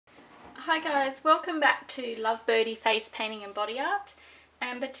Hi guys, welcome back to Love Birdie face painting and body art.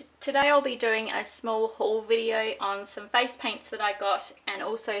 But today I'll be doing a small haul video on some face paints that I got and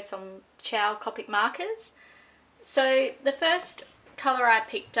also some Chow Copic markers. So the first colour I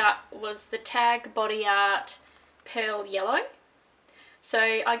picked up was the Tag Body Art Pearl Yellow. So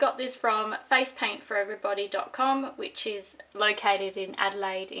I got this from facepaintforeverybody.com, which is located in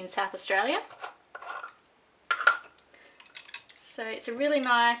Adelaide in South Australia. So it's a really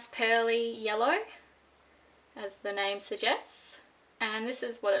nice pearly yellow, as the name suggests, and this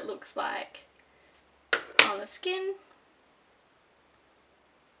is what it looks like on the skin.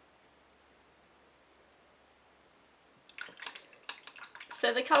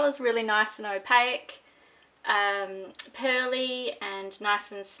 So the colour's really nice and opaque, pearly and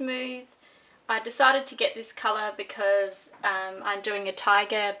nice and smooth. I decided to get this colour because I'm doing a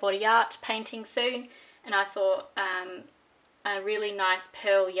tiger body art painting soon, and I thought a really nice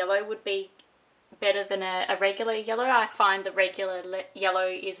pearl yellow would be better than a regular yellow. I find the regular yellow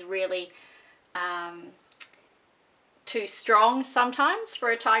is really too strong sometimes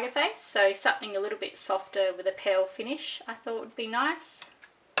for a tiger face, so something a little bit softer with a pearl finish I thought would be nice.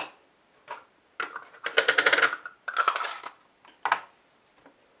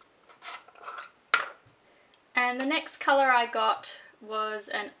 And the next colour I got was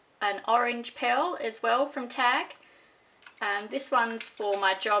an orange pearl as well from Tag. This one's for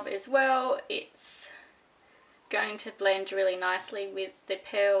my job as well. It's going to blend really nicely with the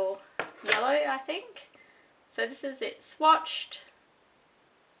pearl yellow, I think. So this is it swatched.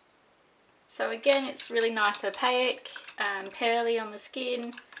 So again, it's really nice opaque, pearly on the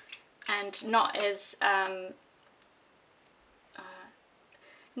skin, and not as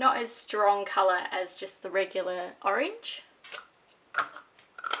strong colour as just the regular orange.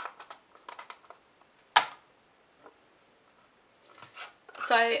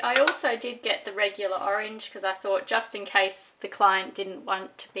 So I also did get the regular orange because I thought, just in case the client didn't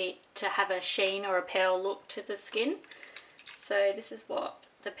want to have a sheen or a pearl look to the skin. So this is what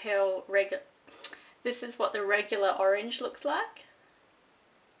the regular orange looks like.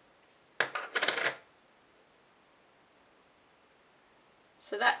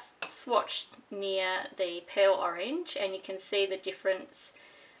 So that's swatched near the pearl orange, and you can see the difference.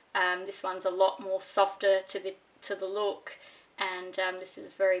 This one's a lot more softer to the look, and this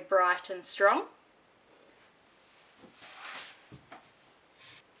is very bright and strong.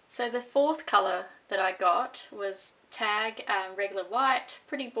 So the fourth colour that I got was Tag Regular White.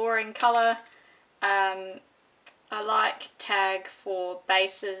 Pretty boring colour. I like Tag for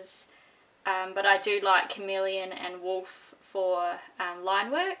bases, but I do like Chameleon and Wolf for line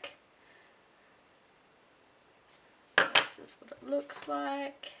work. So this is what it looks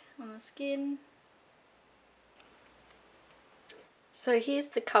like on the skin. So here's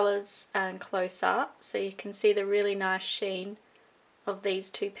the colours close up, so you can see the really nice sheen of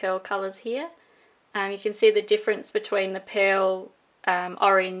these two pearl colours here. You can see the difference between the pearl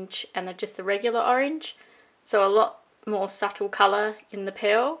orange and just the regular orange. So a lot more subtle colour in the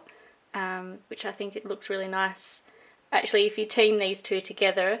pearl, which I think it looks really nice. Actually, if you team these two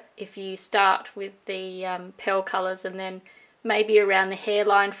together, if you start with the pearl colours and then maybe around the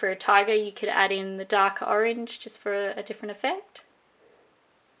hairline for a tiger, you could add in the darker orange just for a different effect.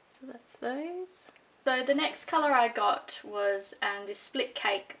 So that's those. So the next colour I got was this split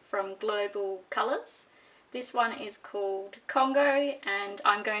cake from Global Colours. This one is called Congo, and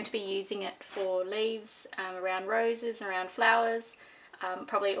I'm going to be using it for leaves around roses and around flowers,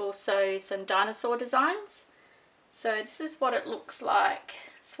 probably also some dinosaur designs. So this is what it looks like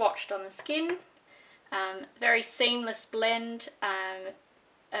swatched on the skin. Very seamless blend,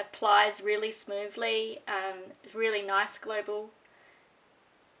 applies really smoothly, really nice Global.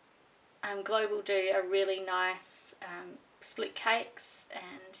 Global do a really nice split cakes,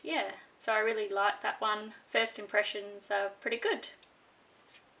 and yeah, so I really like that one. First impressions are pretty good.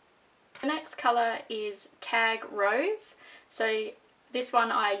 The next colour is Tag Rose. So this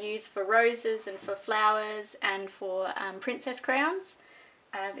one I use for roses and for flowers and for princess crowns.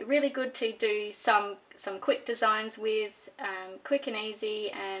 Really good to do some quick designs with, quick and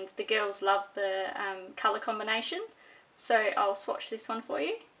easy, and the girls love the colour combination. So I'll swatch this one for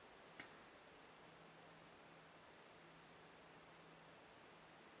you.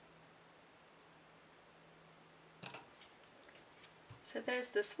 So there's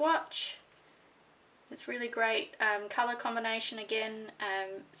the swatch. It's really great colour combination again,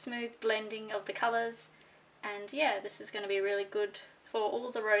 smooth blending of the colours, and yeah, this is going to be really good for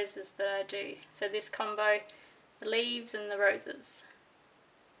all the roses that I do. So this combo, the leaves and the roses.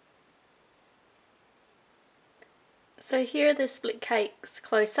 So here are the split cakes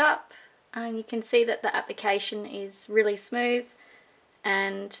close up. You can see that the application is really smooth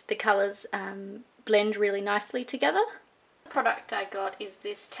and the colours blend really nicely together. The product I got is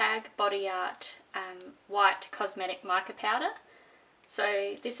this Tag Body Art White Cosmetic Mica Powder.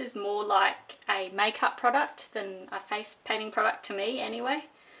 So this is more like a makeup product than a face painting product to me anyway.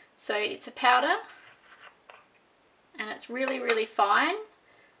 So it's a powder and it's really fine.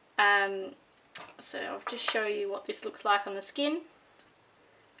 So I'll just show you what this looks like on the skin.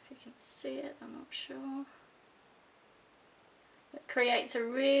 If you can see it, I'm not sure. It creates a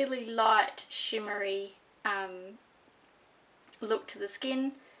really light shimmery look to the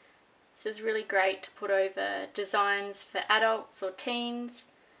skin. This is really great to put over designs for adults or teens.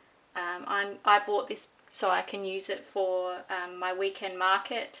 I bought this so I can use it for my weekend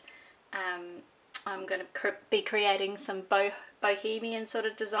market. I'm going to be creating some bohemian sort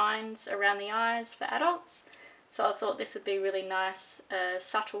of designs around the eyes for adults. So I thought this would be really nice,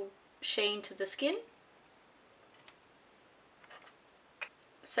 subtle sheen to the skin.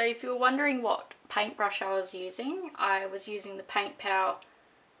 So if you were wondering what paintbrush I was using the Paint Power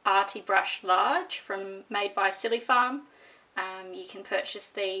Arty Brush Large made by SIllyfarm. You can purchase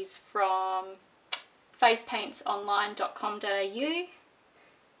these from facepaintsonline.com.au.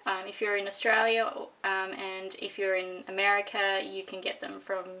 If you're in Australia and if you're in America, you can get them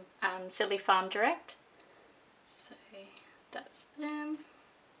from SIllyfarm direct. So that's them.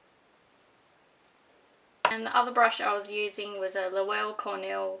 And the other brush I was using was a Loew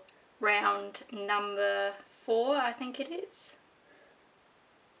Cornell round number 4, I think it is.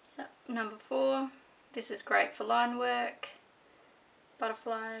 Yep, number 4. This is great for line work,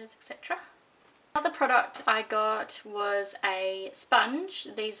 butterflies, etc. Another product I got was a sponge.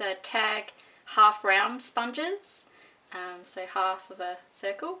 These are Tag half round sponges, so half of a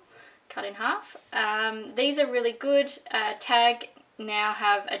circle cut in half. These are really good. Tag now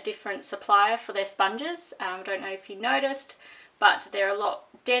have a different supplier for their sponges. I don't know if you noticed, but they're a lot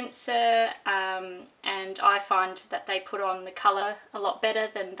denser, and I find that they put on the colour a lot better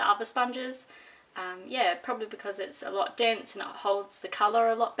than the other sponges. Yeah, probably because it's a lot dense and it holds the colour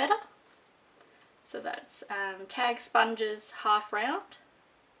a lot better. So that's Tag sponges half round.